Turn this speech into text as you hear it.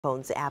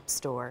Phone's app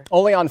store.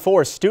 Only on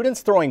 4,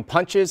 students throwing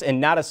punches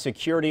and not a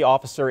security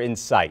officer in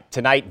sight.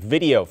 Tonight,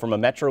 video from a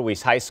Metro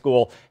East high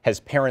school has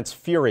parents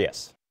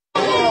furious.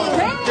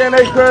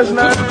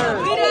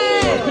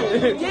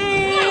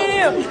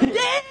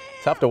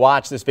 Tough to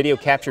watch. This video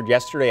captured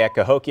yesterday at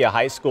Cahokia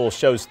High School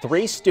shows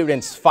 3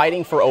 students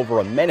fighting for over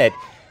a minute.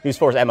 News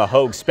 4's Emma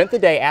Hogue spent the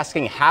day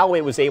asking how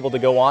it was able to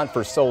go on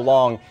for so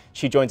long.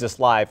 She joins us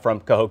live from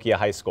Cahokia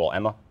High School.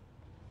 Emma?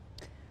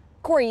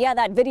 Corey, yeah,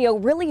 that video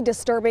really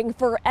disturbing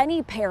for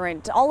any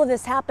parent. All of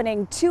this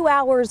happening 2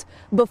 hours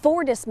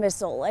before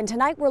dismissal. And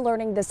tonight we're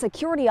learning the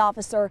security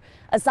officer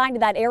assigned to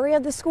that area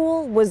of the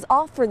school was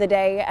off for the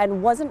day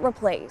and wasn't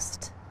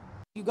replaced.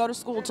 You go to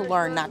school to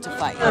learn, not to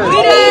fight.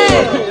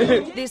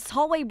 This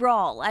hallway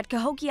brawl at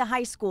Cahokia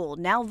High School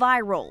now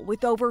viral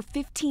with over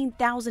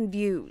 15,000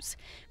 views.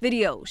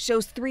 Video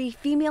shows 3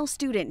 female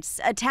students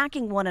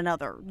attacking one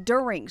another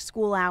during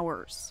school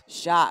hours.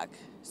 Shock,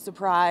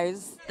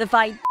 surprise. The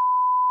fight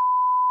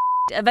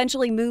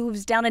eventually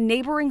moves down a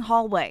neighboring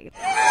hallway.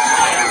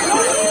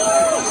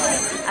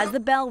 As the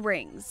bell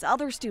rings,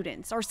 other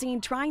students are seen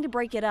trying to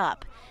break it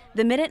up.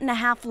 The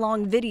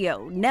 1.5-minute-long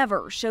video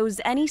never shows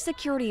any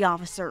security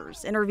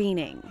officers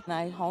intervening.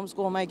 I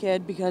homeschool my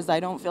kid because I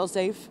don't feel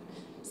safe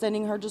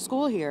sending her to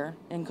school here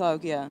in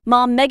Cahokia.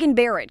 Mom Megan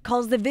Barrett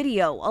calls the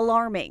video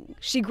alarming.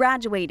 She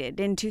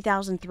graduated in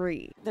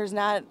 2003. There's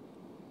not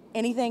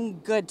anything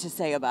good to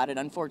say about it,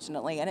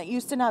 unfortunately, and it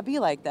used to not be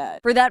like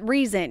that. For that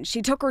reason,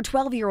 she took her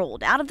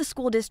 12-year-old out of the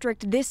school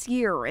district this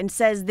year and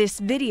says this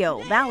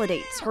video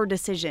validates her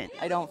decision.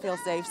 I don't feel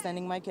safe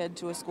sending my kid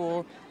to a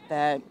school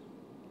that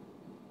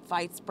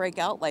fights break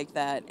out like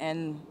that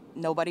and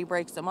nobody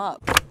breaks them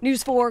up.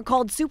 News 4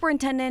 called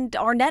Superintendent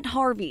Arnett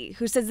Harvey,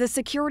 who says the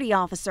security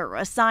officer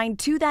assigned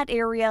to that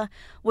area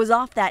was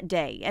off that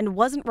day and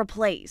wasn't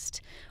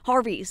replaced.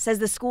 Harvey says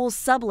the school's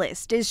sub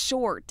list is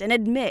short and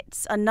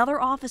admits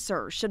another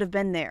officer should have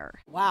been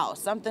there. Wow,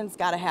 something's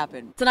got to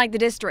happen. Tonight, the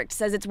district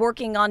says it's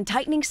working on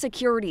tightening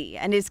security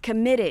and is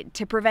committed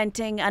to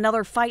preventing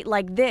another fight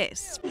like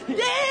this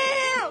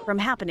from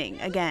happening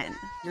again.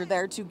 You're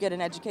there to get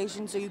an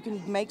education so you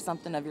can make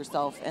something of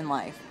yourself in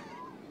life.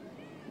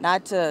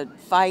 Not to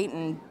fight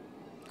and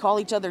call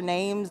each other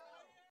names.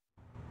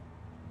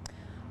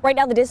 Right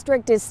now, the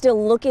district is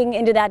still looking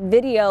into that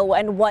video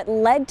and what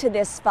led to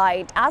this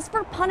fight. As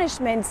for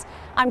punishments,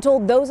 I'm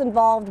told those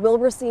involved will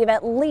receive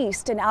at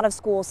least an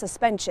out-of-school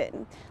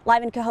suspension.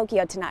 Live in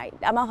Cahokia tonight,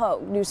 Emma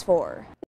Hogue, News 4.